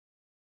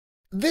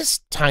This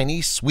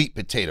tiny sweet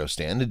potato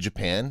stand in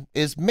Japan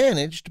is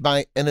managed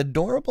by an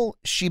adorable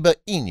Shiba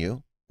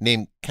Inu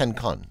named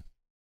Ken-Kun.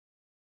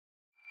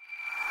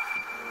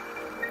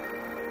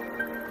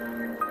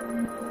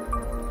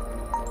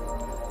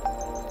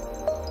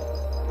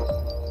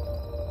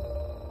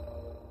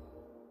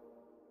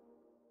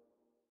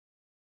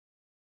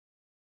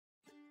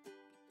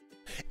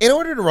 In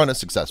order to run a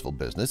successful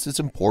business,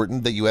 it's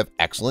important that you have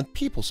excellent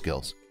people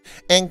skills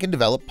and can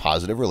develop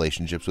positive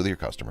relationships with your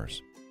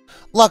customers.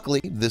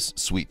 Luckily, this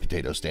sweet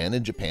potato stand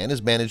in Japan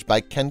is managed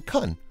by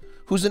Ken-Kun,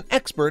 who's an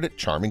expert at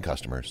charming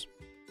customers.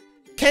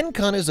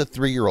 Ken-Kun is a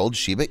 3-year-old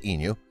Shiba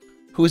Inu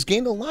who has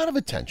gained a lot of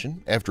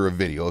attention after a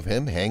video of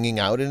him hanging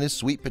out in his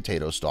sweet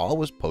potato stall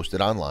was posted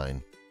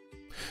online.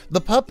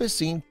 The pup is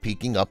seen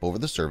peeking up over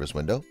the service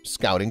window,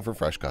 scouting for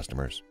fresh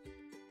customers.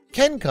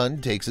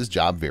 Ken-Kun takes his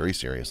job very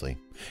seriously,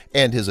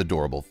 and his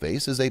adorable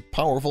face is a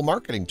powerful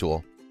marketing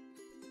tool.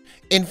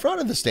 In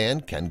front of the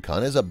stand,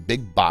 Ken-Kun is a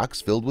big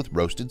box filled with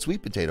roasted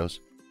sweet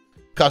potatoes.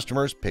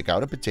 Customers pick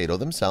out a potato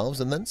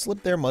themselves and then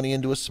slip their money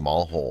into a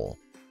small hole.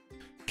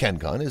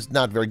 Ken-Kun is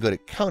not very good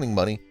at counting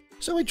money,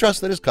 so he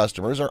trusts that his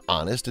customers are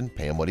honest and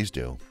pay him what he's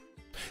due.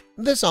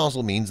 This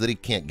also means that he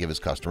can't give his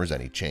customers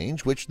any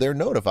change, which they're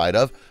notified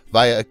of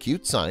via a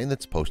cute sign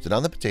that's posted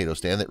on the potato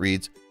stand that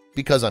reads,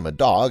 "Because I'm a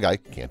dog, I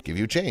can't give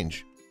you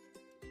change."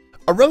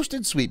 A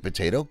roasted sweet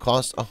potato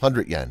costs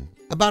 100 yen,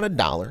 about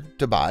 $1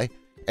 to buy,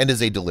 and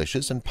is a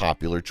delicious and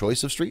popular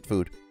choice of street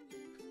food.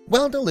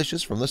 While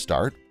delicious from the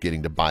start,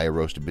 getting to buy a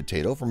roasted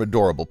potato from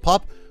adorable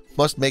pup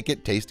must make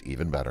it taste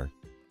even better.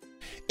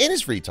 In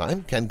his free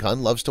time,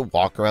 Ken-Kun loves to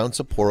walk around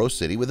Sapporo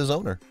City with his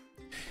owner.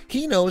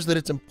 He knows that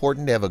it's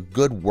important to have a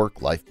good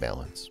work-life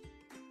balance.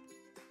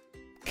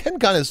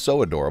 Ken-Kun is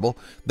so adorable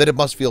that it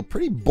must feel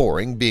pretty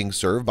boring being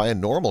served by a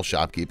normal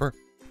shopkeeper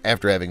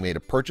after having made a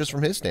purchase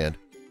from his stand.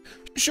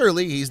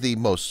 Surely he's the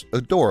most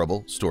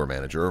adorable store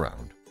manager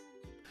around.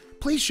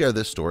 Please share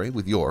this story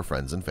with your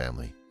friends and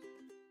family.